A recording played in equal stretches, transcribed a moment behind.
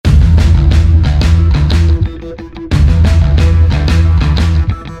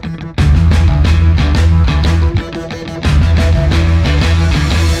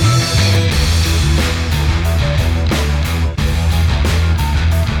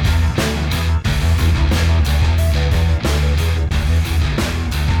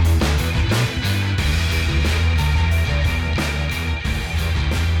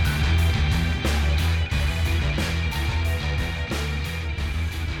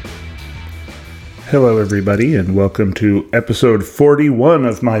Hello, everybody, and welcome to episode 41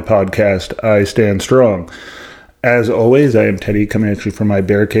 of my podcast, I Stand Strong. As always, I am Teddy, coming at you from my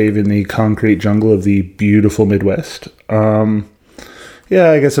bear cave in the concrete jungle of the beautiful Midwest. I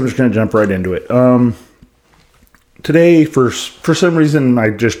guess I'm just going to jump right into it. Today, for some reason,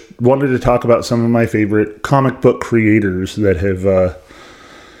 I just wanted to talk about some of my favorite comic book creators that have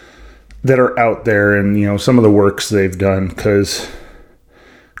that are out there, and some of the works they've done, because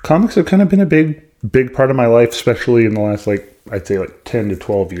comics have kind of been a big part of my life, especially in the last, I'd say 10 to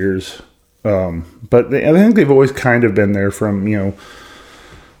 12 years. But I think they've always kind of been there from,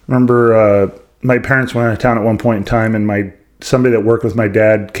 remember, my parents went out of town at one point in time, and somebody that worked with my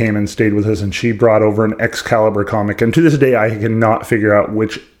dad came and stayed with us, and she brought over an Excalibur comic. And to this day, I cannot figure out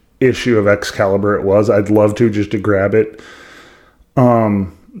which issue of Excalibur it was. I'd love to, just to grab it,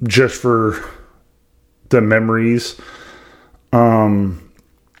 just for the memories.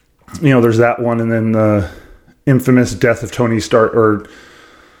 There's that one, and then the infamous death of Tony Stark,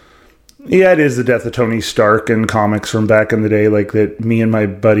 it is the death of Tony Stark in comics from back in the day, that me and my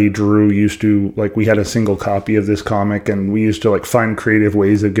buddy Drew used to, we had a single copy of this comic, and we used to, find creative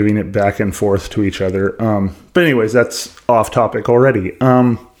ways of giving it back and forth to each other. But anyways, that's off topic already.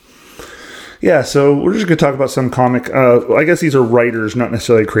 So we're just going to talk about some comic, I guess these are writers, not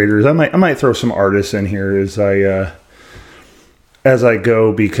necessarily creators. I might throw some artists in here as I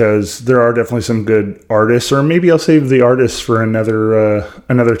go, because there are definitely some good artists, or maybe I'll save the artists for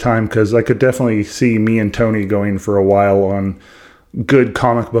another time, because I could definitely see me and Tony going for a while on good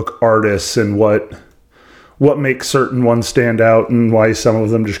comic book artists and what makes certain ones stand out, and why some of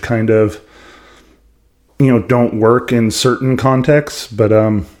them just kind of don't work in certain contexts. But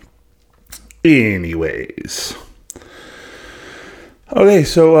anyways, okay,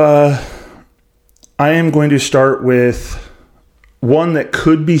 so I am going to start with one that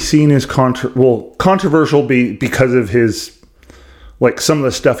could be seen as controversial because of his, some of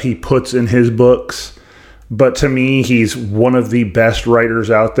the stuff he puts in his books. But to me, he's one of the best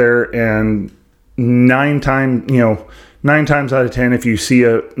writers out there. And nine times out of 10, if you see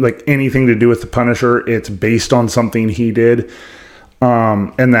anything to do with the Punisher, it's based on something he did.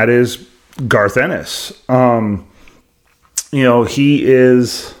 And that is Garth Ennis. He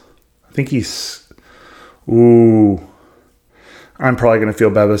is, I think he's, I'm probably going to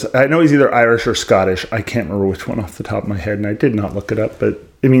feel bad about this. I know he's either Irish or Scottish. I can't remember which one off the top of my head, and I did not look it up, but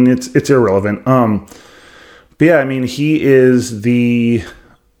it's irrelevant. He is the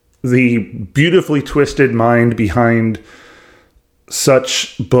beautifully twisted mind behind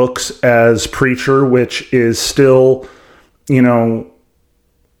such books as Preacher, which is still,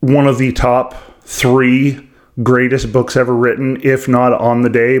 one of the top 3 greatest books ever written, if not on the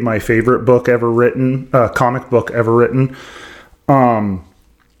day, my favorite book ever written, comic book ever written. The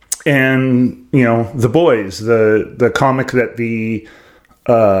Boys, the comic that the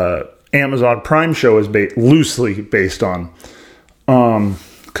Amazon Prime show is loosely based on.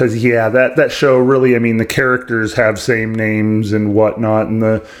 Because that show really, the characters have same names and whatnot, and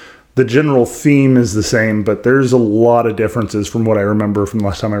the general theme is the same, but there's a lot of differences from what I remember from the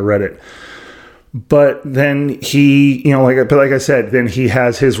last time I read it. But then he, like I said, then he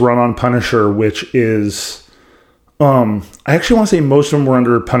has his run on Punisher, which is, I actually want to say most of them were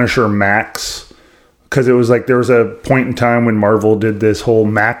under Punisher Max, because it was there was a point in time when Marvel did this whole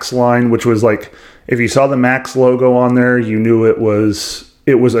Max line, which was if you saw the Max logo on there, you knew it was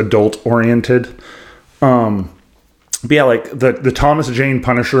adult oriented. The Thomas Jane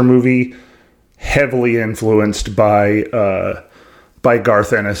Punisher movie, heavily influenced by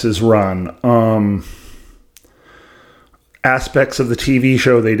Garth Ennis's run. Aspects of the TV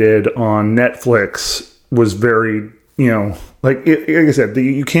show they did on Netflix was very, like I said,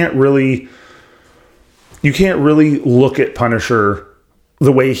 you can't really look at Punisher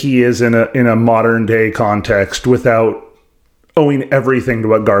the way he is in a modern day context without owing everything to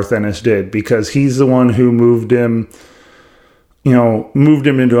what Garth Ennis did, because he's the one who moved him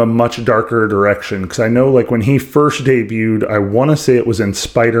into a much darker direction. Because I know, when he first debuted, I want to say it was in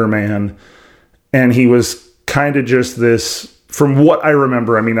Spider-Man, and he was kind of just this. From what I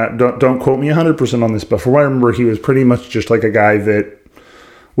remember, don't quote me 100% on this, but from what I remember, he was pretty much just like a guy that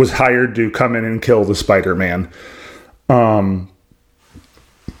was hired to come in and kill the Spider-Man. Garth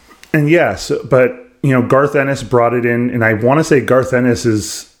Ennis brought it in, and I want to say Garth Ennis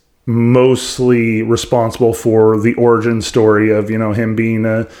is mostly responsible for the origin story of, him being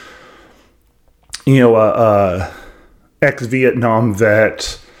a ex-Vietnam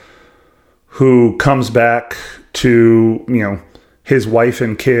vet who comes back to, his wife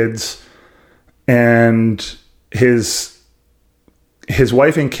and kids, and his his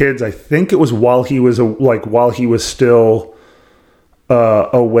wife and kids, I think it was while he was still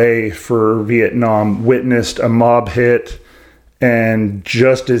away for Vietnam, witnessed a mob hit, and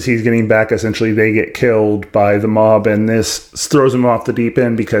just as he's getting back, essentially they get killed by the mob, and this throws him off the deep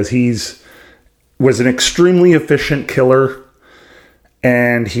end because was an extremely efficient killer,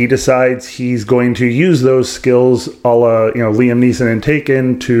 and he decides he's going to use those skills a la, Liam Neeson in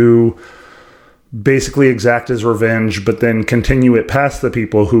Taken to basically exact his revenge, but then continue it past the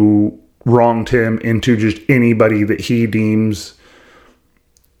people who wronged him into just anybody that he deems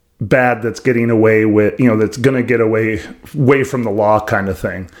bad that's getting away with, that's going to get away from the law kind of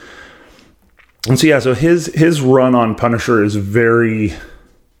thing. And so, so his run on Punisher is very,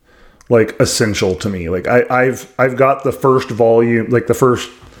 essential to me. I've got the first volume,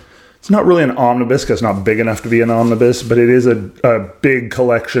 it's not really an omnibus because it's not big enough to be an omnibus, but it is a big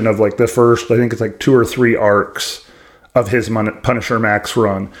collection of the first, I think it's 2 or 3 arcs of his Punisher Max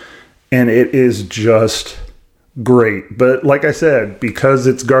run. And it is just great. But like I said, because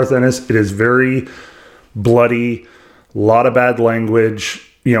it's Garth Ennis, it is very bloody, a lot of bad language.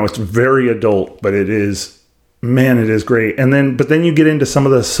 It's very adult, but it is great. But then you get into some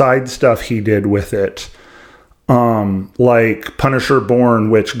of the side stuff he did with it. Like Punisher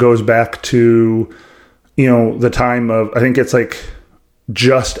Born, which goes back to, the time of, I think it's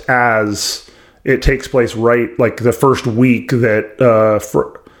just as it takes place, right? The first week that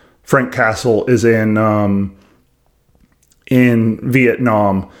Frank Castle is in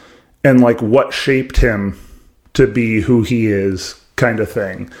Vietnam, and what shaped him to be who he is, kind of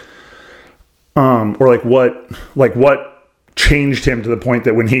thing. Or what changed him to the point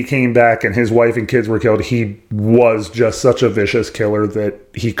that when he came back and his wife and kids were killed, he was just such a vicious killer that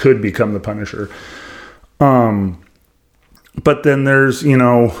he could become the Punisher. But then there's,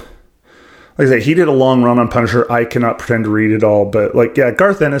 like I say, he did a long run on Punisher. I cannot pretend to read it all, but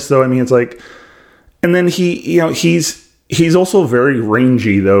Garth Ennis though, it's and then he's also very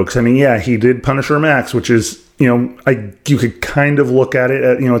rangy though. Cause he did Punisher Max, which is, you could kind of look at it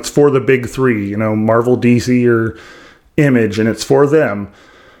at, it's for the big 3, Marvel, DC, or Image, and it's for them,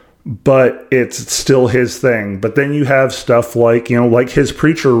 but it's still his thing. But then you have stuff like his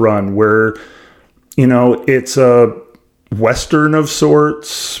Preacher run, where it's a Western of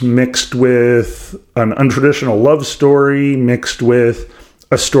sorts mixed with an untraditional love story mixed with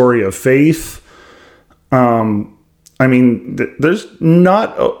a story of faith. There's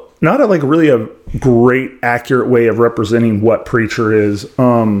not really a great accurate way of representing what Preacher is.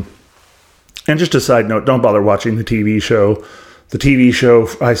 And just a side note, don't bother watching the TV show. The TV show,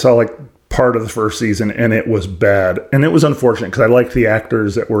 I saw part of the first season, and it was bad. And it was unfortunate because I liked the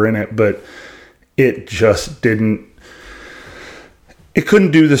actors that were in it, but it just couldn't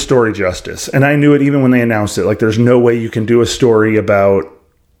do the story justice. And I knew it even when they announced it. There's no way you can do a story about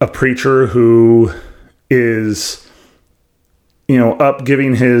a preacher who is, up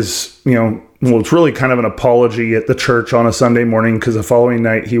giving his, it's really kind of an apology at the church on a Sunday morning because the following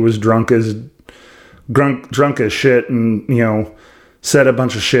night he was drunk as shit and, said a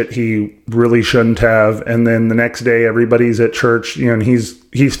bunch of shit he really shouldn't have. And then the next day everybody's at church, and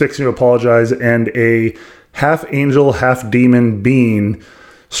he's fixing to apologize, and a half angel, half demon being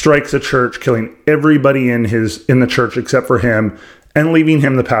strikes a church, killing everybody in the church except for him, and leaving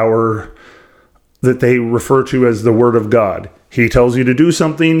him the power that they refer to as the Word of God. He tells you to do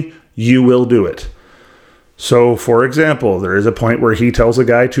something, you will do it. So, for example, there is a point where he tells a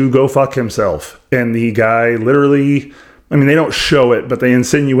guy to go fuck himself. And the guy literally, they don't show it, but they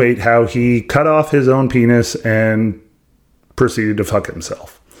insinuate how he cut off his own penis and proceeded to fuck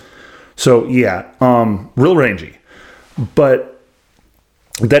himself. So, real rangy. But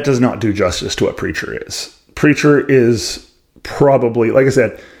that does not do justice to what Preacher is. Preacher is probably, like I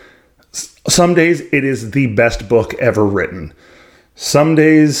said, some days it is the best book ever written. Some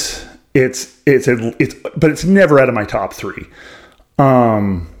days but it's never out of my top 3.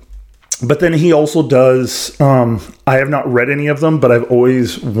 But then he also does, I have not read any of them, but I've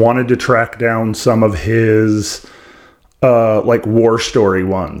always wanted to track down some of his, war story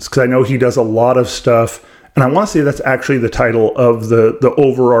ones. Cause I know he does a lot of stuff, and I want to say that's actually the title of the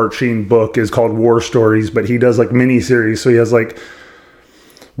overarching book is called War Stories, but he does miniseries. So he has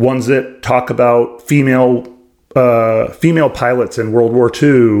ones that talk about female pilots in World War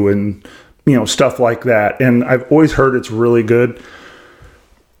II and, stuff like that. And I've always heard it's really good.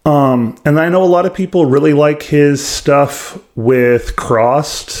 And I know a lot of people really like his stuff with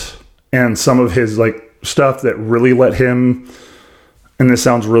Crossed and some of his stuff that really let him, and this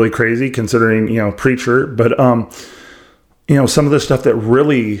sounds really crazy considering, Preacher, but, some of the stuff that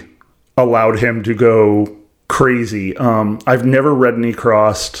really allowed him to go crazy. I've never read any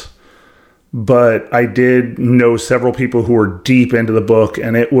Crossed, but I did know several people who were deep into the book,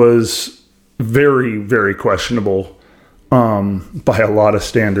 and it was very, very questionable by a lot of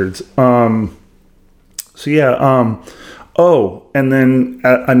standards. And then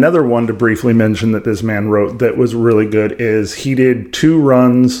another one to briefly mention that this man wrote that was really good is he did 2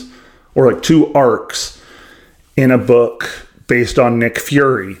 runs, or like 2 arcs, in a book based on Nick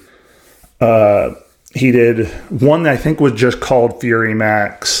Fury. He did one that I think was just called Fury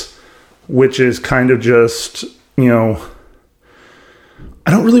Max, which is kind of just, I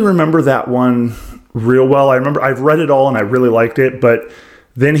don't really remember that one real well. I remember I've read it all and I really liked it, but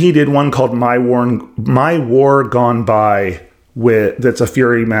then he did one called My War Gone By, that's a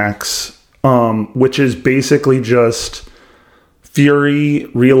Fury Max, which is basically just Fury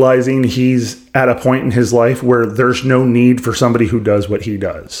realizing he's at a point in his life where there's no need for somebody who does what he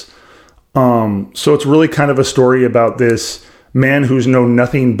does. So it's really kind of a story about this man who's known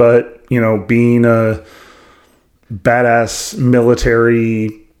nothing but, being a badass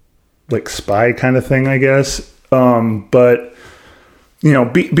military, like, spy kind of thing, I guess. But,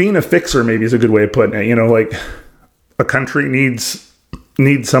 being a fixer maybe is a good way of putting it. Like, a country needs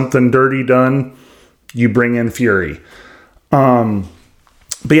something dirty done, you bring in Fury. But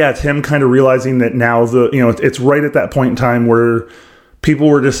yeah, it's him kind of realizing that now it's right at that point in time where people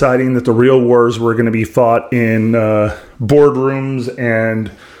were deciding that the real wars were going to be fought in boardrooms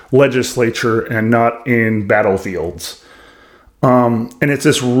and legislature and not in battlefields. And it's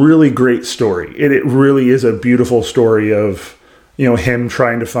this really great story. It really is a beautiful story of, him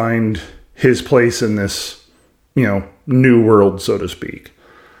trying to find his place in this, new world, so to speak.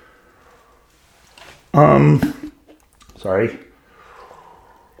 Sorry.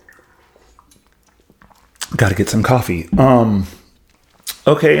 Got to get some coffee.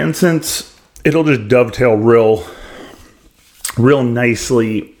 Okay, and since it'll just dovetail real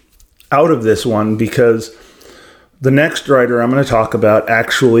nicely out of this one, because the next writer I'm going to talk about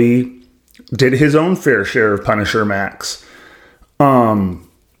actually did his own fair share of Punisher Max,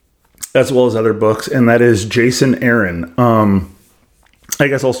 as well as other books, and that is Jason Aaron. I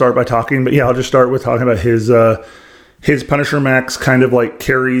guess I'll start by I'll just start with talking about his Punisher Max. Kind of like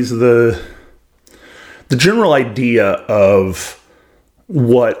carries the general idea of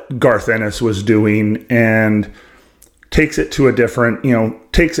what Garth Ennis was doing and takes it to a different,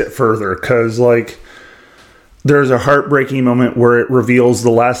 takes it further, because like there's a heartbreaking moment where it reveals the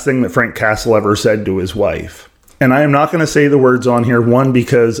last thing that Frank Castle ever said to his wife. And I am not going to say the words on here, one,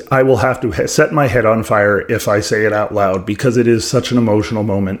 because I will have to set my head on fire if I say it out loud, because it is such an emotional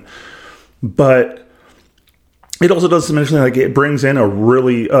moment. But it also does mention, like, it brings in a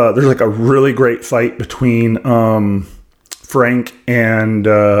really, there's like a really great fight between Frank and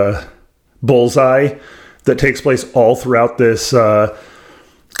Bullseye that takes place all throughout this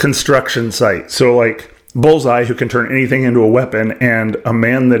construction site. So like Bullseye, who can turn anything into a weapon, and a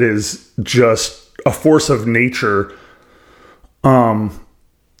man that is just a force of nature,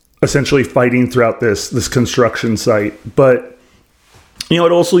 essentially fighting throughout this construction site. But it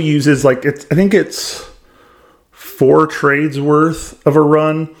also uses I think it's 4 trades worth of a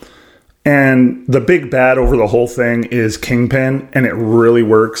run, and the big bad over the whole thing is Kingpin, and it really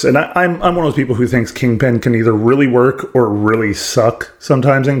works. And I'm one of those people who thinks Kingpin can either really work or really suck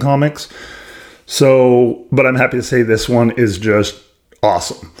sometimes in comics. But I'm happy to say this one is just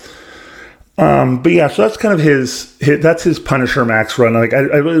awesome. But yeah, so that's kind of that's his Punisher Max run. Like, I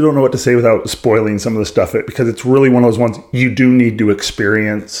really don't know what to say without spoiling some of the stuff, because it's really one of those ones you do need to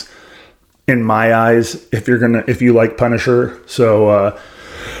experience, in my eyes, if you like Punisher. So,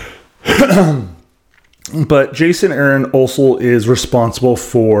 but Jason Aaron also is responsible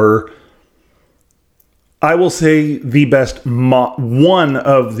for, I will say, the best I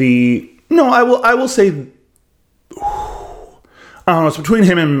will say, I don't know, it's between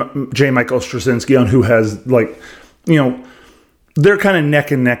him and J. Michael Straczynski on who has, like, they're kind of neck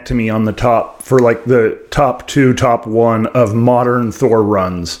and neck to me on the top for like the top 2, top 1 of modern Thor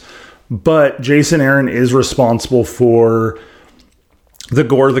runs. But Jason Aaron is responsible for the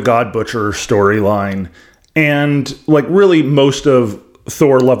Gore the God Butcher storyline, and like really most of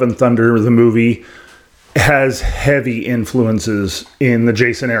Thor Love and Thunder, the movie, has heavy influences in the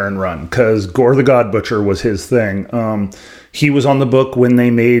Jason Aaron run, because Gore the God Butcher was his thing. He was on the book when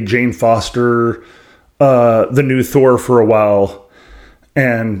they made Jane Foster the new Thor for a while,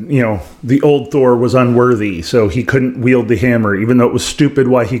 and the old Thor was unworthy, so he couldn't wield the hammer, even though it was stupid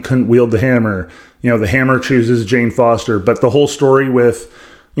why he couldn't wield the hammer. The hammer chooses Jane Foster. But the whole story with,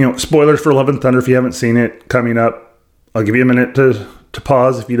 spoilers for Love and Thunder if you haven't seen it, coming up. I'll give you a minute to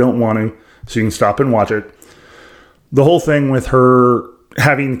pause if you don't want to, so you can stop and watch it. the whole thing with her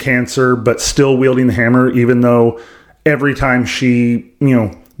having cancer but still wielding the hammer, even though every time she,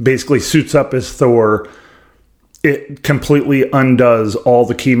 basically suits up as Thor, it completely undoes all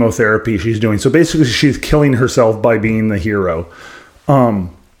the chemotherapy she's doing. So basically she's killing herself by being the hero.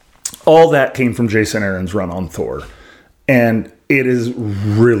 All that came from Jason Aaron's run on Thor, and it is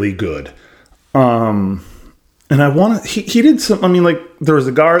really good. And he did some, there was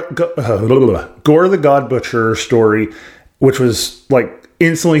a Gore the God Butcher story, which was like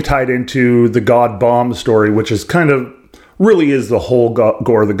instantly tied into the God Bomb story, which is really is the whole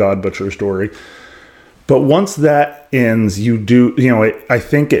Gore the God Butcher story. But once that ends, I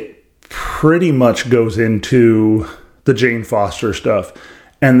think it pretty much goes into the Jane Foster stuff.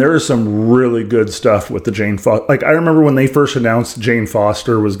 And there is some really good stuff with the Jane Foster. Like, I remember when they first announced Jane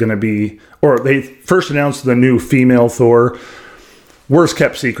Foster was going to be, or they first announced the new female Thor. Worst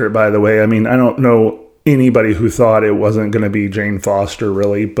kept secret, by the way. I don't know anybody who thought it wasn't going to be Jane Foster,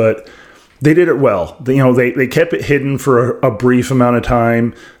 really. But they did it well. They kept it hidden for a brief amount of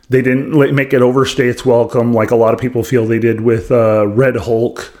time. They didn't make it overstay its welcome, like a lot of people feel they did with Red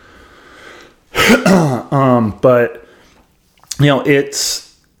Hulk. But, it's...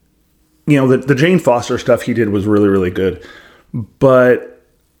 the Jane Foster stuff he did was really, really good. But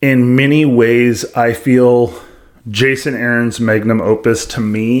in many ways, I feel Jason Aaron's magnum opus to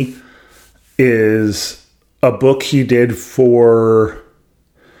me is a book he did for,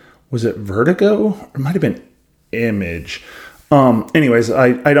 was it Vertigo? It might have been Image. Anyways,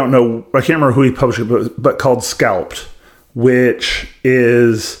 I don't know. I can't remember who he published it, but called Scalped, which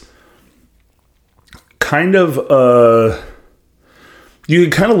is kind of you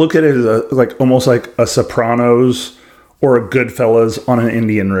can kind of look at it as almost like a Sopranos or a Goodfellas on an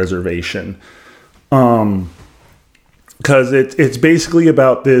Indian reservation. Because it's basically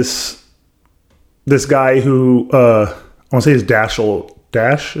about this guy who, I want to say is Dash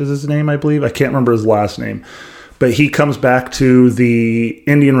is his name, I believe. I can't remember his last name. But he comes back to the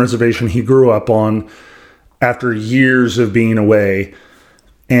Indian reservation he grew up on after years of being away.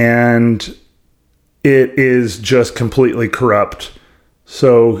 And it is just completely corrupt.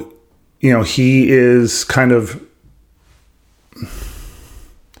 So, he is kind of,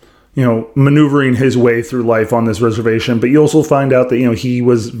 maneuvering his way through life on this reservation. But you also find out that, he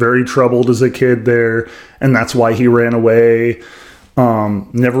was very troubled as a kid there. And that's why he ran away.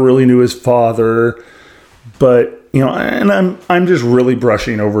 Never really knew his father. But, and I'm just really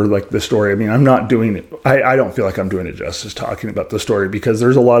brushing over the story. I'm not doing it. I don't feel like I'm doing it justice talking about the story, because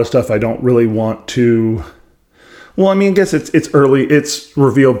there's a lot of stuff I don't really want to. Well, I guess it's early. It's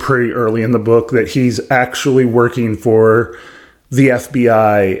revealed pretty early in the book that he's actually working for the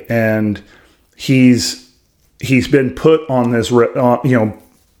FBI, and he's been put on this,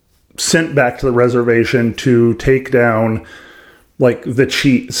 sent back to the reservation to take down the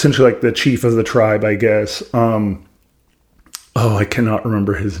chief, essentially the chief of the tribe, I guess. I cannot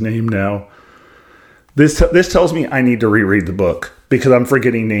remember his name now. This tells me I need to reread the book because I'm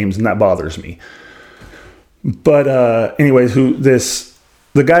forgetting names, and that bothers me. But anyways,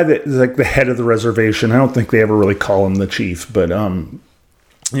 the guy that is the head of the reservation, I don't think they ever really call him the chief, but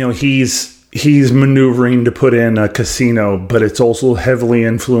he's maneuvering to put in a casino, but it's also heavily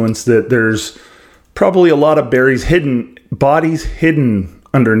influenced that there's probably a lot of bodies hidden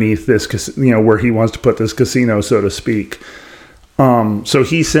underneath this, where he wants to put this casino, so to speak. So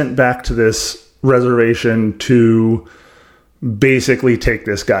he's sent back to this reservation to basically take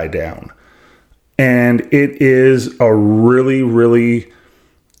this guy down. And it is a really, really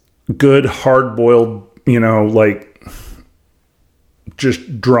good, hard-boiled,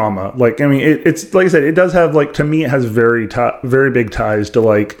 just drama. It's like I said, it does have to me, it has very big ties to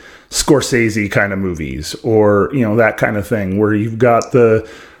Scorsese kind of movies, or that kind of thing, where you've got the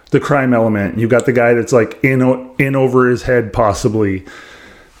crime element, you've got the guy that's in over his head possibly,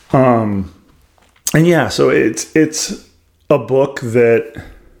 and yeah, so it's a book that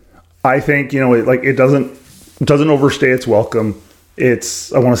I think it doesn't overstay its welcome.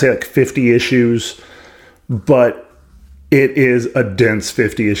 It's, I want to say 50 issues, but it is a dense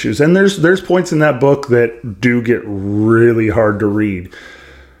 50 issues. And there's points in that book that do get really hard to read.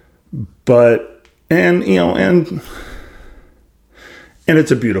 But, and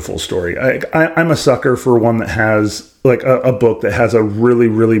it's a beautiful story. I'm a sucker for one that has a book that has a really,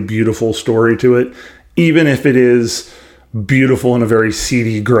 really beautiful story to it, even if it is beautiful in a very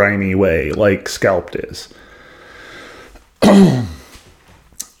seedy, grimy way, like Scalped is.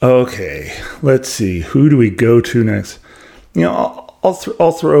 Okay, let's see. Who do we go to next?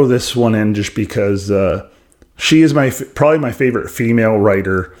 I'll throw this one in just because she is probably my favorite female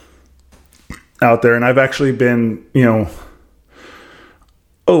writer. out there. And I've actually been, and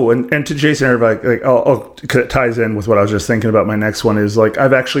to Jason, like it ties in with what I was just thinking about. My next one is like, I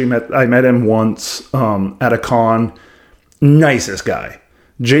met him once at a con. Nicest guy.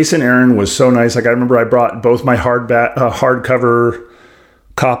 Jason Aaron was so nice. Like, I remember I brought both my hardcover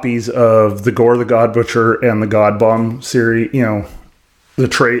copies of the Gore the God Butcher and the God Bomb series, the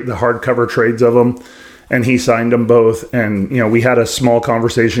hardcover trades of them, and he signed them both. And, we had a small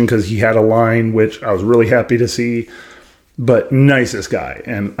conversation because he had a line, which I was really happy to see, but nicest guy.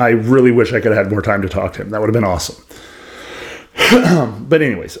 And I really wish I could have had more time to talk to him. That would have been awesome. But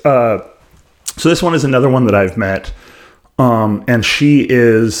anyways, so this one is another one that I've met. And she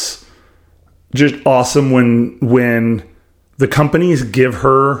is just awesome when the companies give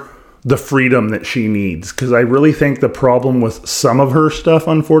her the freedom that she needs. Because I really think the problem with some of her stuff,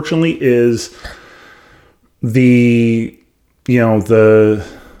 unfortunately, is the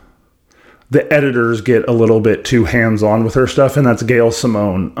editors get a little bit too hands-on with her stuff, and that's Gail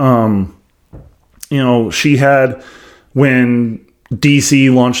Simone. She had, when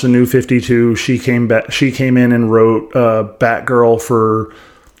DC launched the New 52, she came in and wrote Batgirl for,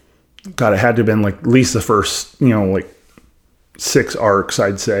 God, it had to have been like at least the first, 6 arcs,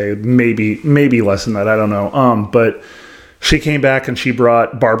 I'd say, maybe less than that. I don't know. But she came back and she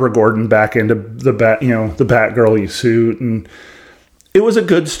brought Barbara Gordon back into the Batgirl suit, and it was a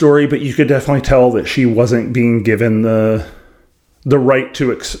good story, but you could definitely tell that she wasn't being given the right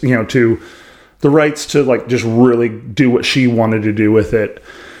to the rights to like just really do what she wanted to do with it.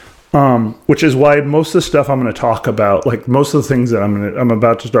 Which is why most of the stuff I'm going to talk about, like most of the things that I'm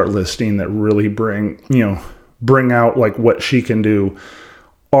about to start listing that really bring out like what she can do,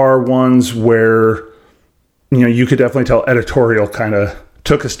 are ones where, you could definitely tell editorial kind of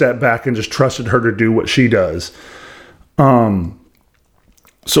took a step back and just trusted her to do what she does.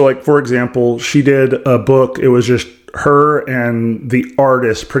 So like, for example, she did a book. It was just her and the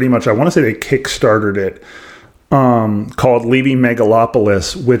artist, pretty much. I want to say they kickstarted it, called Leaving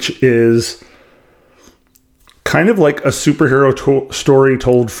Megalopolis, which is kind of like a superhero story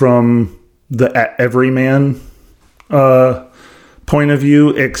told from the everyman point of view,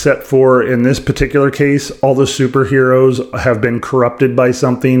 except for in this particular case, all the superheroes have been corrupted by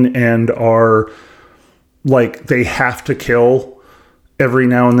something and are like, they have to kill every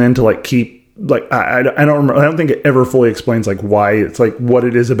now and then to like keep, like, I don't remember. I don't think it ever fully explains like why. It's like what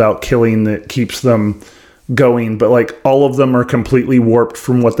it is about killing that keeps them going, but like all of them are completely warped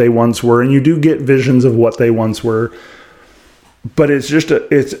from what they once were, and you do get visions of what they once were. But it's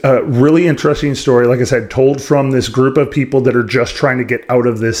a really interesting story, like I said, told from this group of people that are just trying to get out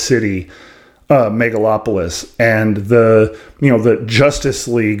of this city, Megalopolis, and the Justice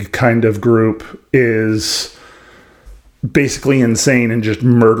League kind of group is basically insane and just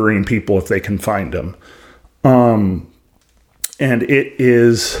murdering people if they can find them. And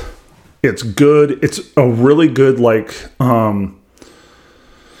it's good. It's a really good, like,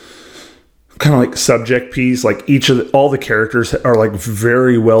 kind of like subject piece. Like all the characters are like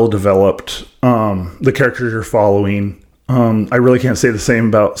very well developed. The characters you're following. I really can't say the same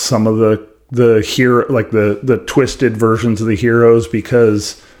about some of the hero, like the twisted versions of the heroes,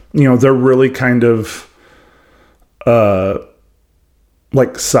 because, they're really kind of,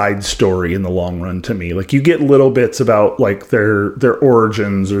 like side story in the long run to me. Like you get little bits about like their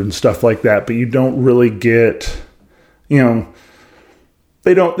origins and stuff like that, but you don't really get,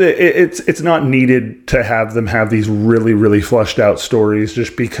 it's not needed to have them have these really, really fleshed out stories,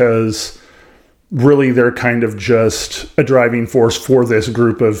 just because really they're kind of just a driving force for this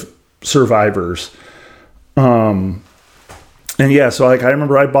group of survivors. And yeah, so like I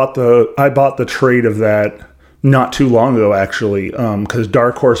remember I bought the trade of that not too long ago, actually, because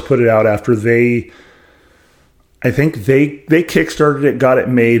Dark Horse put it out after I think they kickstarted it, got it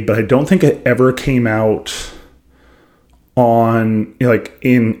made, but I don't think it ever came out on, like,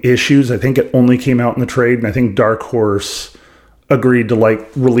 in issues. I think it only came out in the trade, and I think Dark Horse agreed to like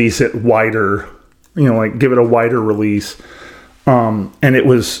release it wider, like give it a wider release. And it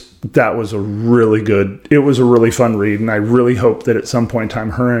was a really fun read, and I really hope that at some point in time,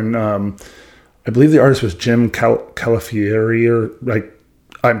 her and I believe the artist was Jim Calafieri, or like,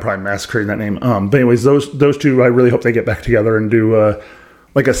 I'm probably massacring that name. But anyways, those two, I really hope they get back together and do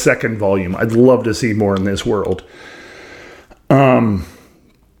like a second volume. I'd love to see more in this world.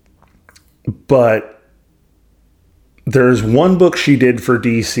 But there's one book she did for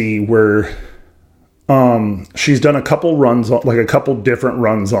DC where she's done a couple runs, like a couple different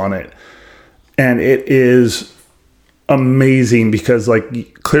runs on it, and it is amazing because,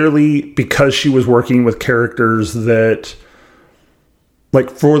 like, clearly because she was working with characters that like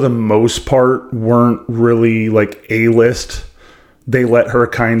for the most part, weren't really like A-list. They let her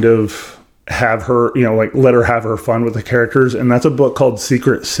kind of have her, like let her have her fun with the characters. And that's a book called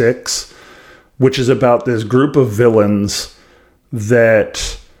Secret Six, which is about this group of villains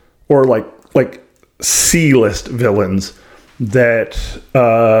that, or like C-list villains that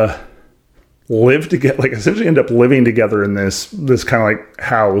live together, like essentially end up living together in this kind of like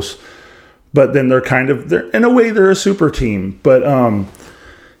house. But then they're in a way they're a super team. But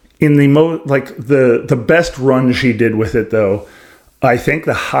in the best run she did with it though, I think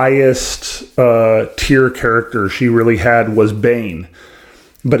the highest tier character she really had was Bane.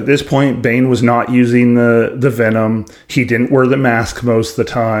 But at this point, Bane was not using the venom. He didn't wear the mask most of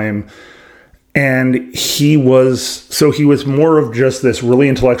the time. And he was more of just this really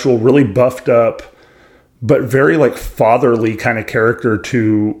intellectual, really buffed up, but very like fatherly kind of character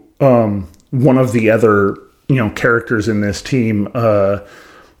to one of the other, characters in this team,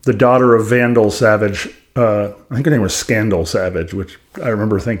 the daughter of Vandal Savage. I think her name was Scandal Savage, which I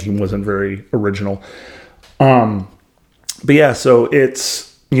remember thinking wasn't very original. But yeah, so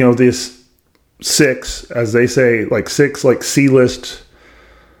it's, this six, as they say, like six, like C-list.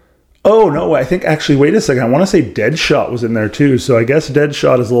 Oh no, I think actually, wait a second. I want to say Deadshot was in there too. So I guess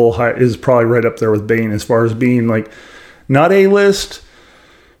Deadshot is a little high, is probably right up there with Bane as far as being like not A-list,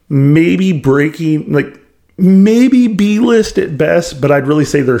 maybe breaking, like maybe B-list at best, but I'd really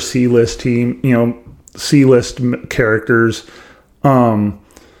say they're C-list team, C-list characters.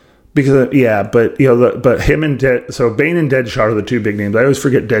 Because but him and so Bane and Deadshot are the two big names. I always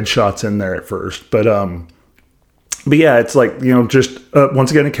forget Deadshot's in there at first, but yeah, it's like, just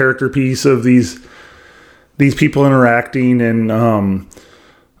once again a character piece of these people interacting, and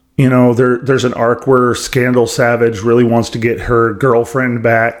there's an arc where Scandal Savage really wants to get her girlfriend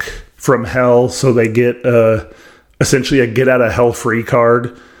back from hell, so they get essentially a get out of hell free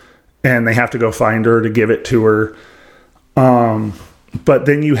card, and they have to go find her to give it to her. But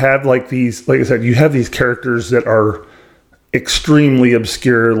then you have like I said, you have these characters that are extremely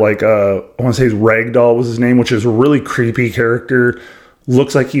obscure. Like, I want to say Ragdoll was his name, which is a really creepy character.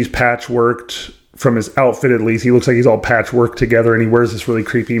 Looks like he's patchworked from his outfit, at least. He looks like he's all patchworked together, and he wears this really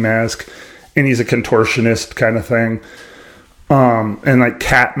creepy mask, and he's a contortionist kind of thing. And like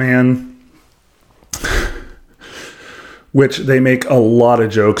Catman, which they make a lot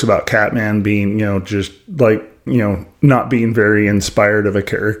of jokes about Catman being, just like, not being very inspired of a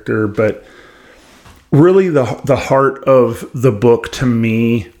character. But really the heart of the book to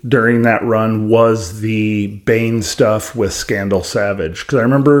me during that run was the Bane stuff with Scandal Savage. Because I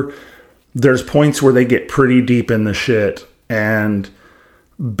remember there's points where they get pretty deep in the shit, and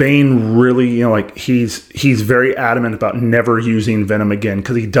Bane really, he's very adamant about never using venom again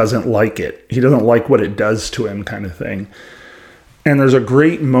because he doesn't like it. He doesn't like what it does to him, kind of thing. And there's a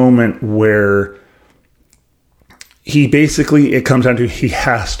great moment where it comes down to he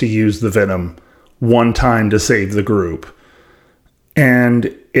has to use the venom one time to save the group.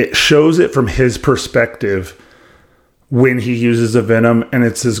 And it shows it from his perspective when he uses the venom, and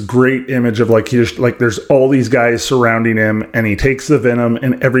it's this great image of there's all these guys surrounding him, and he takes the venom,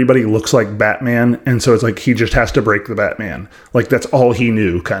 and everybody looks like Batman, and so it's like he just has to break the Batman. Like, that's all he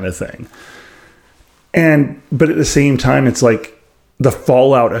knew, kind of thing. But at the same time, it's like the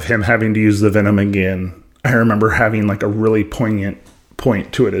fallout of him having to use the venom again, I remember having like a really poignant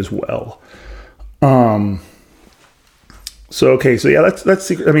point to it as well. So yeah, that's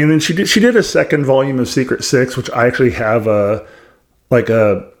Secret. I mean, then she did a second volume of Secret Six, which I actually have a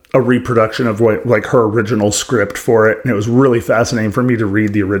reproduction of what, her original script for it, and it was really fascinating for me to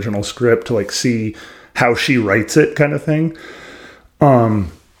read the original script to see how she writes it, kind of thing.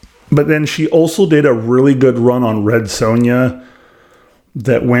 But then she also did a really good run on Red Sonja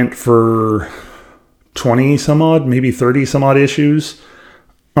that went for 20 some odd, maybe 30 some odd issues.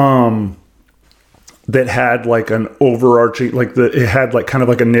 That had an overarching, it had kind of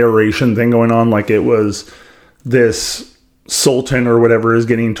a narration thing going on. Like, it was this Sultan or whatever is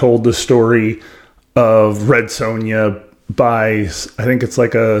getting told the story of Red Sonja by, I think it's I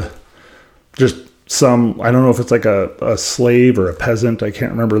don't know if it's a slave or a peasant. I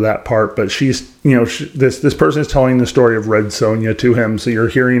can't remember that part, but she's, this person is telling the story of Red Sonja to him. So you're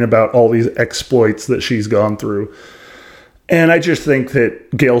hearing about all these exploits that she's gone through. And I just think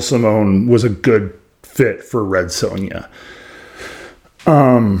that Gail Simone was a good fit for Red Sonja.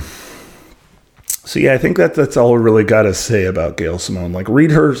 So yeah, I think that's all we really got to say about Gail Simone.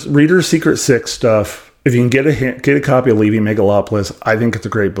 Read her Secret Six stuff. If you can get a copy of Leaving Megalopolis, I think it's a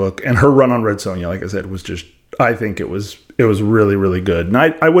great book. And her run on Red Sonja, like I said, was just, I think it was really, really good. And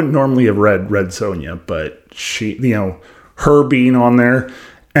I wouldn't normally have read Red Sonja, but she, her being on there,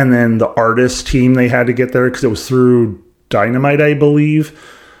 and then the artist team they had to get there because it was through Dynamite, I believe,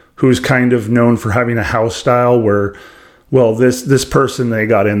 who's kind of known for having a house style where, well, this person they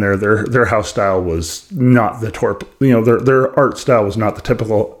got in there, their house style was not the their art style was not the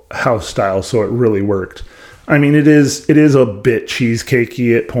typical house style, so it really worked. I mean, it is a bit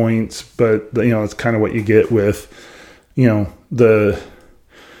cheesecakey at points, but it's kind of what you get with the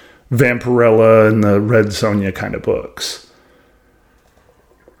Vampirella and the Red Sonja kind of books.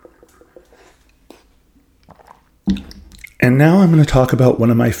 And now I'm going to talk about one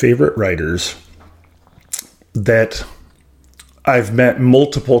of my favorite writers that I've met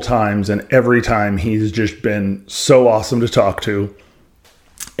multiple times, and every time he's just been so awesome to talk to.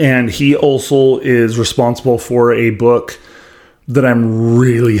 And he also is responsible for a book that I'm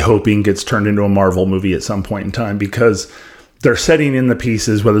really hoping gets turned into a Marvel movie at some point in time, because they're setting in the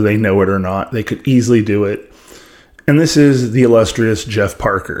pieces, whether they know it or not. They could easily do it. And this is the illustrious Jeff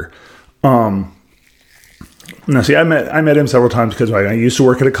Parker. Now, see, I met him several times because I used to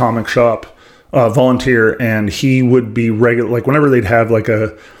work at a comic shop, volunteer, and he would be regular. Like whenever they'd have like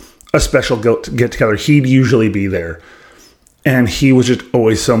a special get together, he'd usually be there. And he was just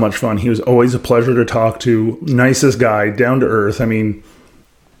always so much fun. He was always a pleasure to talk to. Nicest guy, down to earth. I mean,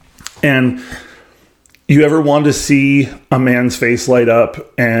 and you ever want to see a man's face light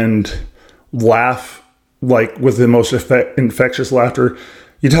up and laugh like with the most infectious laughter?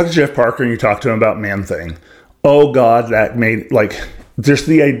 You talk to Jeff Parker and you talk to him about Man-Thing. Oh God, that made like just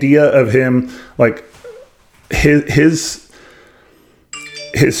the idea of him, like his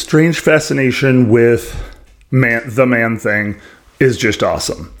strange fascination with the Man-Thing is just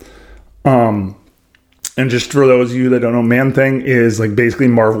awesome. And just for those of you that don't know, Man-Thing is like basically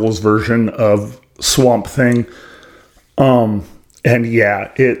Marvel's version of Swamp Thing. And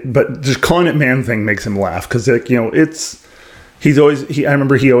yeah, but just calling it Man-Thing makes him laugh because I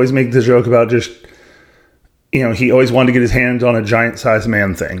remember he always made the joke about just, he always wanted to get his hands on a giant-sized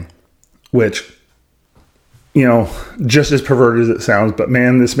Man-Thing, which, just as perverted as it sounds, but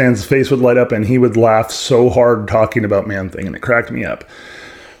man, this man's face would light up and he would laugh so hard talking about Man-Thing, and it cracked me up.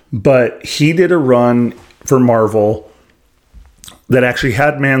 But he did a run for Marvel that actually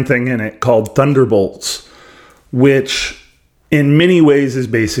had Man-Thing in it called Thunderbolts, which in many ways is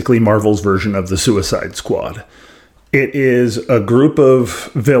basically Marvel's version of the Suicide Squad. It is a group of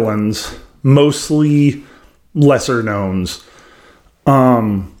villains, mostly lesser knowns,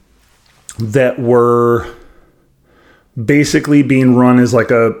 that were basically being run as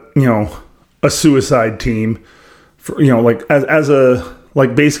like a suicide team, for, like as a,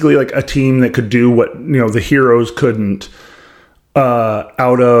 like basically like a team that could do what, the heroes couldn't,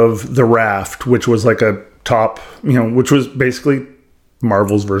 out of the Raft, which was like a top, which was basically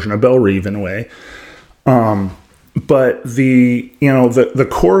Marvel's version of Belle Reve in a way. But the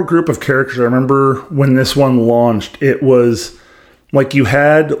core group of characters, I remember when this one launched, it was like you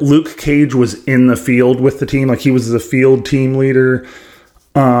had Luke Cage was in the field with the team. Like he was the field team leader.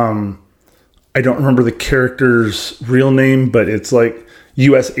 I don't remember the character's real name, but it's like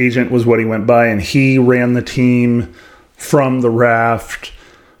U.S. Agent was what he went by, and he ran the team from the Raft.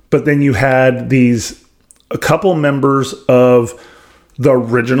 But then you had a couple members of the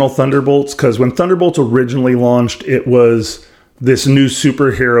original Thunderbolts, because when Thunderbolts originally launched, it was this new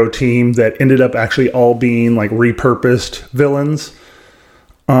superhero team that ended up actually all being like repurposed villains.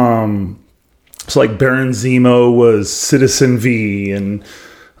 So like Baron Zemo was Citizen V, and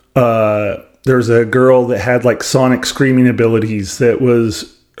there's a girl that had like sonic screaming abilities that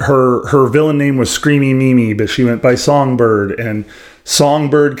was her villain name was Screamy Mimi, but she went by Songbird, and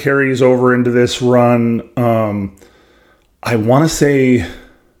Songbird carries over into this run. I want to say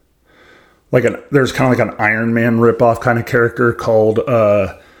there's kind of like an Iron Man ripoff kind of character called,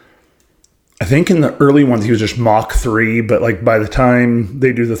 I think in the early ones he was just Mach 3, but like by the time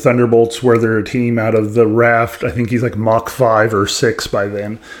they do the Thunderbolts where they're a team out of the Raft, I think he's like Mach 5 or 6 by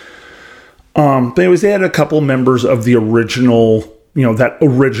then. But anyways, they had a couple members of the original, that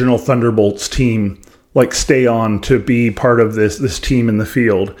original Thunderbolts team, like stay on to be part of this team in the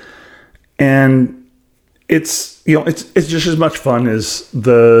field. And it's just as much fun as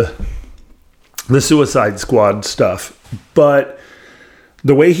the Suicide Squad stuff. But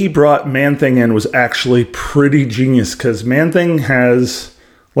the way he brought Man-Thing in was actually pretty genius, because Man-Thing has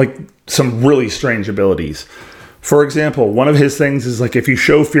like some really strange abilities. For example, one of his things is like if you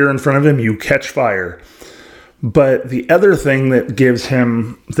show fear in front of him, you catch fire. But the other thing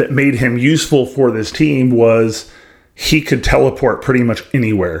that made him useful for this team was he could teleport pretty much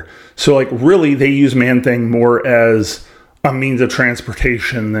anywhere. So like really they use Man-Thing more as a means of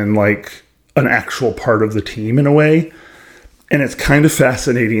transportation than like an actual part of the team in a way. And it's kind of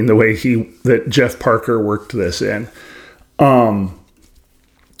fascinating the way that Jeff Parker worked this in. So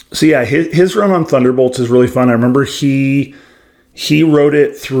yeah, his run on Thunderbolts is really fun. I remember he wrote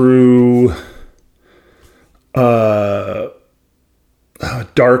it through Dark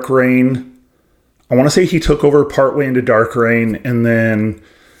Reign. I want to say he took over partway into Dark Reign, and then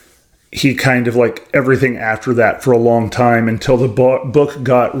he kind of like everything after that for a long time until the book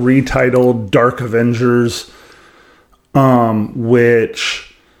got retitled Dark Avengers,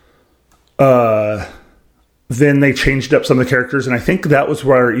 which then they changed up some of the characters, and I think that was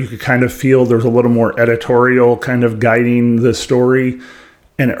where you could kind of feel there was a little more editorial kind of guiding the story,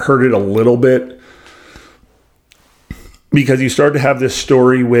 and it hurt it a little bit. Because you start to have this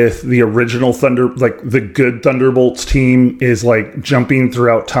story with the original the good Thunderbolts team is like jumping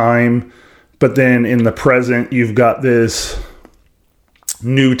throughout time. But then in the present, you've got this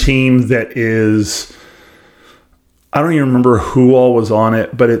new team that is, I don't even remember who all was on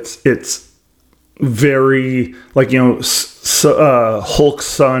it, but it's very like, Hulk's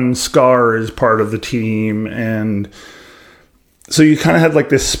son Scar is part of the team. And so you kind of had like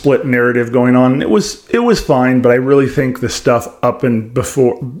this split narrative going on. And it was fine, but I really think the stuff up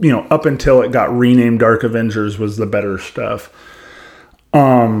until it got renamed Dark Avengers was the better stuff.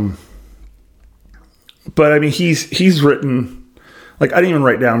 But I mean, he's written, like, I didn't even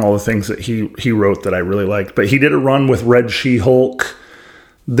write down all the things that he wrote that I really liked, but he did a run with Red She-Hulk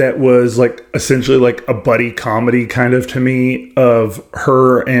that was like essentially like a buddy comedy kind of to me of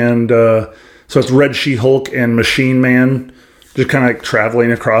her and so it's Red She-Hulk and Machine Man just kind of like traveling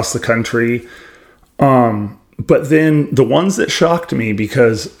across the country. But then the ones that shocked me,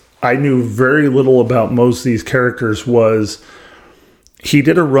 because I knew very little about most of these characters, was he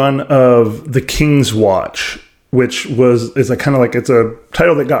did a run of The King's Watch, which is a kind of like, it's a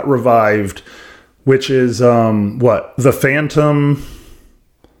title that got revived, which is the Phantom.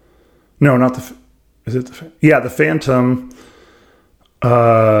 No, not the. Is it the? Yeah, the Phantom.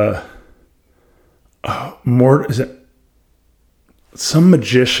 More is it? Some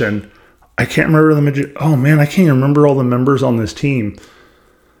magician. I can't remember the magician. Oh man, I can't even remember all the members on this team.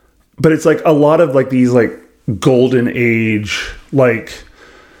 But it's like a lot of like these like golden age like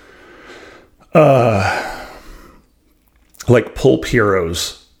pulp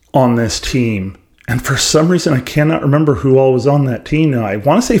heroes on this team. And for some reason, I cannot remember who all was on that team now. I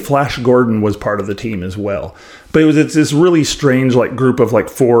want to say Flash Gordon was part of the team as well. But it's this really strange like group of like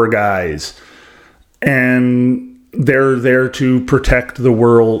 4 guys. And they're there to protect the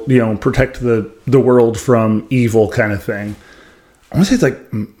world, protect the world from evil kind of thing. I want to say it's like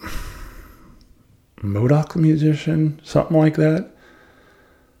MODOK the Musician, something like that.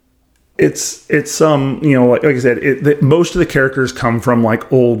 It's like I said, most of the characters come from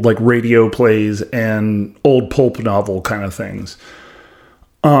like old like radio plays and old pulp novel kind of things.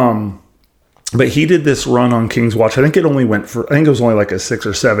 But he did this run on King's Watch. I think it was only like a 6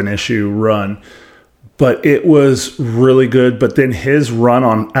 or 7 issue run. But it was really good. But then his run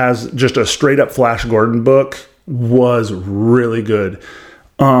on as just a straight up Flash Gordon book was really good.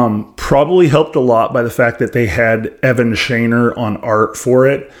 Probably helped a lot by the fact that they had Evan Shaner on art for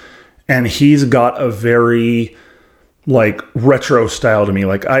it. And he's got a very like retro style to me.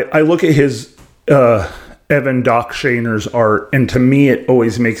 Like I look at his Evan Doc Shaner's art, and to me it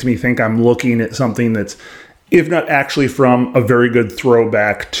always makes me think I'm looking at something that's, if not actually from a very good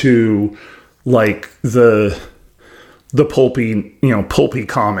throwback to like the pulpy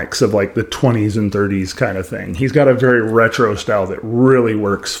comics of like the 20s and 30s kind of thing. He's got a very retro style that really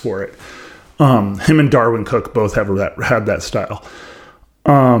works for it. Him and Darwin Cook both have that style.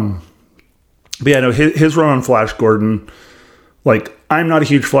 But yeah, no, his run on Flash Gordon, like, I'm not a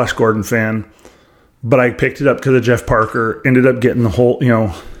huge Flash Gordon fan, but I picked it up because of Jeff Parker, ended up getting the whole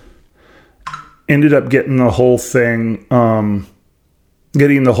thing,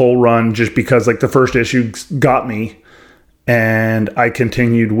 getting the whole run just because like the first issue got me and I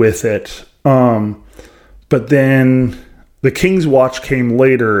continued with it. But then the King's Watch came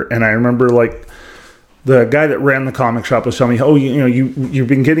later, and I remember like the guy that ran the comic shop was telling me, you've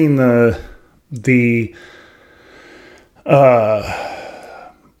been getting the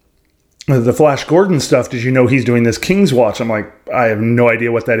Flash Gordon stuff. Did you know he's doing this King's Watch? I'm like, I have no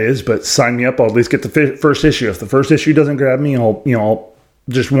idea what that is, but sign me up. I'll at least get the first issue. If the first issue doesn't grab me, I'll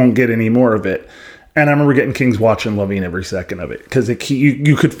just won't get any more of it. And I remember getting King's Watch and loving every second of it because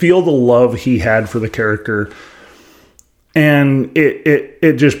you could feel the love he had for the character, and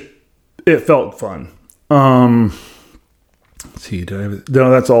it felt fun. Let's see,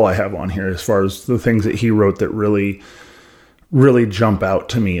 no, that's all I have on here as far as the things that he wrote that really, really jump out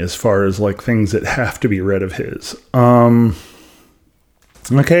to me as far as like things that have to be read of his.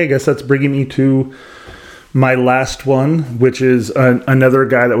 Okay, I guess that's bringing me to my last one, which is another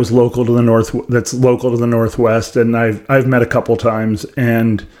guy that was local to the Northwest, and I've met a couple times.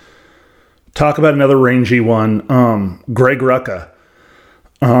 And talk about another rangy one, Greg Rucka.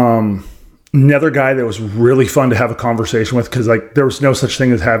 Another guy that was really fun to have a conversation with, because like there was no such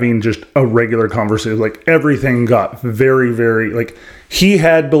thing as having just a regular conversation. Like everything got very, very, like he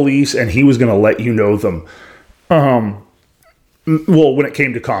had beliefs and he was going to let you know them. Well, when it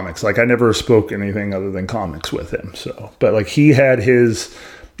came to comics, like I never spoke anything other than comics with him. So, but like he had his,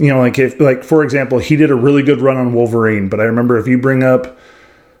 like if, like for example, he did a really good run on Wolverine. But I remember if you bring up,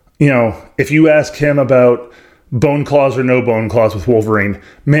 if you ask him about bone claws or no bone claws with Wolverine,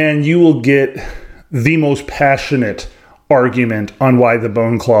 man, you will get the most passionate argument on why the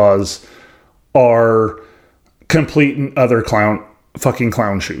bone claws are complete and utter fucking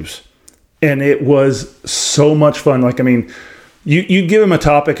clown shoes. And it was so much fun. Like, I mean, you give him a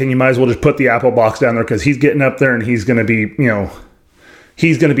topic and you might as well just put the apple box down there, because he's getting up there and he's going to be,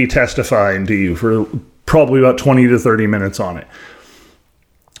 he's going to be testifying to you for probably about 20 to 30 minutes on it.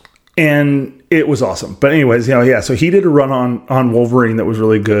 And it was awesome. But anyways, so he did a run on Wolverine that was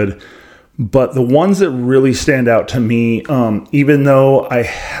really good. But the ones that really stand out to me, even though I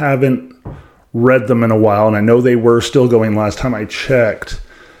haven't read them in a while, and I know they were still going last time I checked,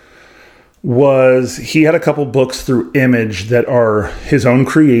 was he had a couple books through Image that are his own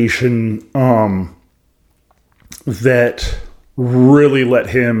creation, that really let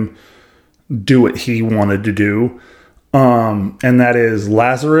him do what he wanted to do. And that is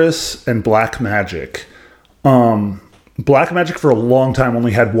Lazarus and Black Magic. Black Magic for a long time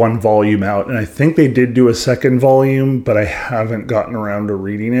only had one volume out, and I think they did do a second volume, but I haven't gotten around to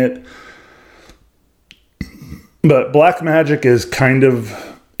reading it. But Black Magic is kind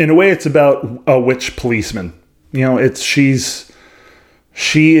of, in a way, it's about a witch policeman. She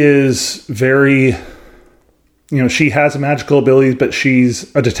is very, she has magical abilities, but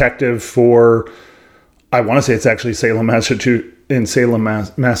she's a detective for, I want to say it's actually Salem,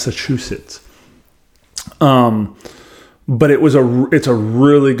 Massachusetts. But it's a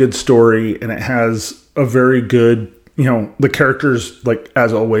really good story, and it has a very good, the characters, like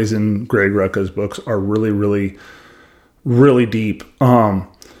as always in Greg Rucka's books, are really, really, really deep.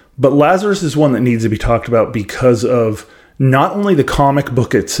 But Lazarus is one that needs to be talked about because of not only the comic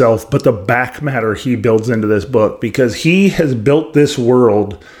book itself, but the back matter he builds into this book, because he has built this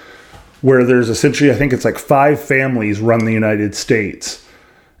world where there's essentially, I think it's like 5 families run the United States,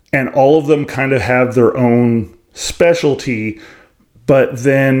 and all of them kind of have their own specialty. But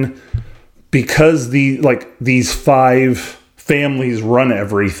then because these 5 families run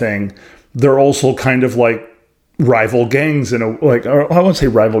everything, they're also kind of like rival gangs, or I won't say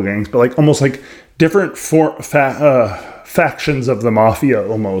rival gangs, but like almost like different factions of the mafia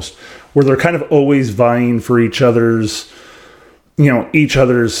almost, where they're kind of always vying for each other's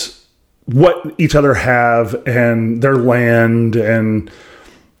what each other have and their land. And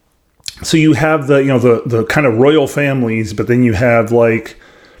so you have the kind of royal families, but then you have, like,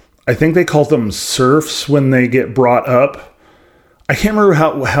 I think they call them serfs when they get brought up. I can't remember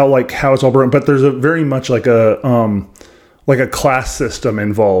how it's all broken, but there's a very much like a class system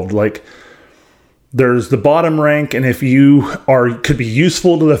involved. Like, there's the bottom rank, and if you could be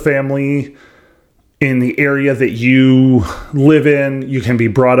useful to the family in the area that you live in, you can be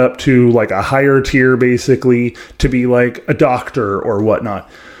brought up to like a higher tier, basically, to be like a doctor or whatnot.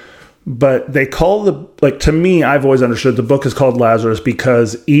 But they call to me, I've always understood the book is called Lazarus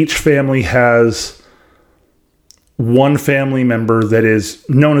because each family has one family member that is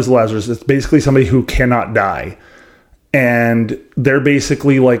known as Lazarus. It's basically somebody who cannot die. And they're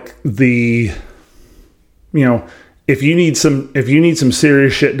basically like the, if you need some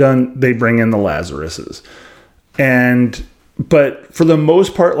serious shit done, they bring in the Lazaruses. But for the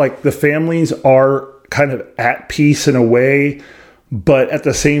most part, like, the families are kind of at peace in a way, but at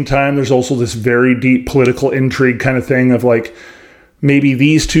the same time, there's also this very deep political intrigue kind of thing of like, maybe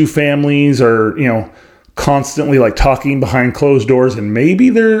these 2 families are, constantly like talking behind closed doors, and maybe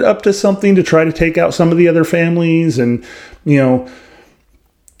they're up to something to try to take out some of the other families. And,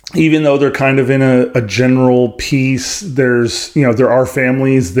 even though they're kind of in a general peace, there's, there are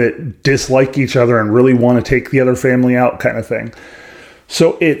families that dislike each other and really want to take the other family out, kind of thing.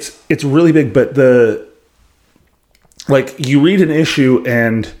 So it's really big. But you read an issue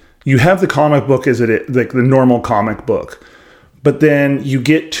and you have the comic book as like the normal comic book, but then you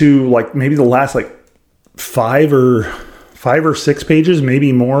get to like maybe the last like 5 or 6 pages,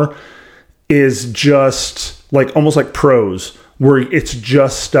 maybe more, is just like almost like prose, where it's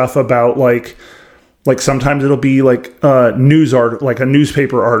just stuff about like Like sometimes it'll be like a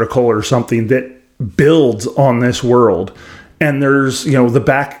newspaper article or something that builds on this world. And there's, the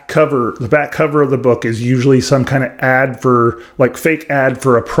back cover of the book is usually some kind of fake ad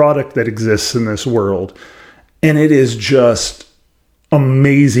for a product that exists in this world. And it is just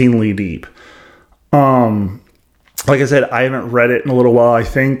amazingly deep. Like I said, I haven't read it in a little while, I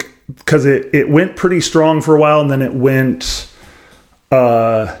think, because it went pretty strong for a while, and then it went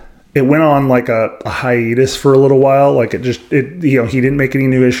on like a hiatus for a little while. Like he didn't make any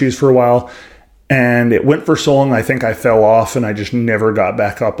new issues for a while, and it went for so long, I think I fell off, and I just never got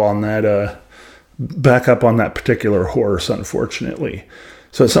back up on that particular horse, unfortunately.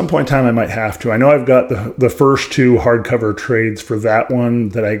 So at some point in time, I might have to. I know I've got the first 2 hardcover trades for that one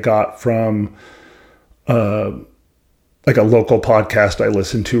that I got from like a local podcast I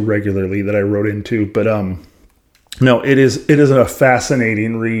listen to regularly that I wrote into. But no, it is a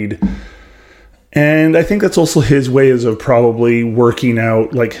fascinating read. And I think that's also his ways of probably working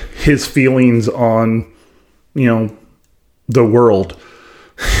out like his feelings on, the world,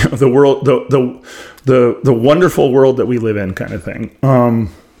 the wonderful world that we live in, kind of thing.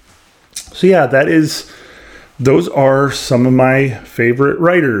 So yeah, those are some of my favorite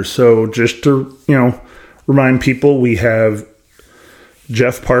writers. So just to, remind people, we have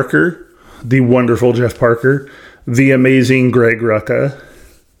Jeff Parker, the wonderful Jeff Parker, the amazing Greg Rucka,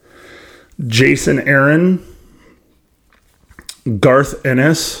 Jason Aaron, Garth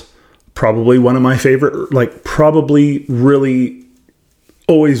Ennis, probably one of my favorite, probably really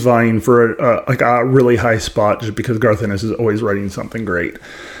always vying for a really high spot, just because Garth Ennis is always writing something great.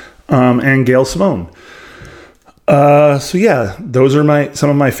 And Gail Simone. So yeah, those are some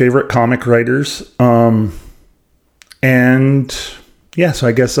of my favorite comic writers. And yeah, so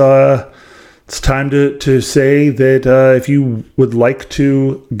I guess it's time to say that if you would like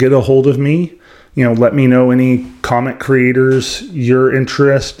to get a hold of me, let me know any comic creators you're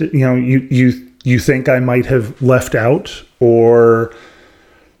interested, you think I might have left out, or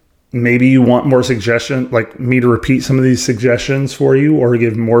maybe you want more suggestions, like me to repeat some of these suggestions for you, or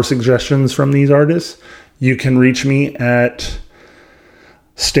give more suggestions from these artists. You can reach me at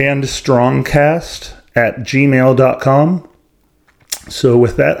standstrongcast@gmail.com. So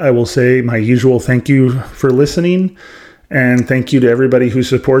with that, I will say my usual thank you for listening, and thank you to everybody who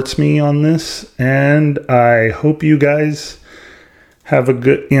supports me on this. And I hope you guys have a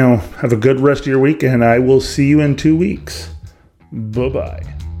good rest of your week, and I will see you in 2 weeks.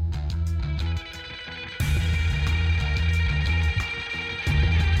 Bye-bye.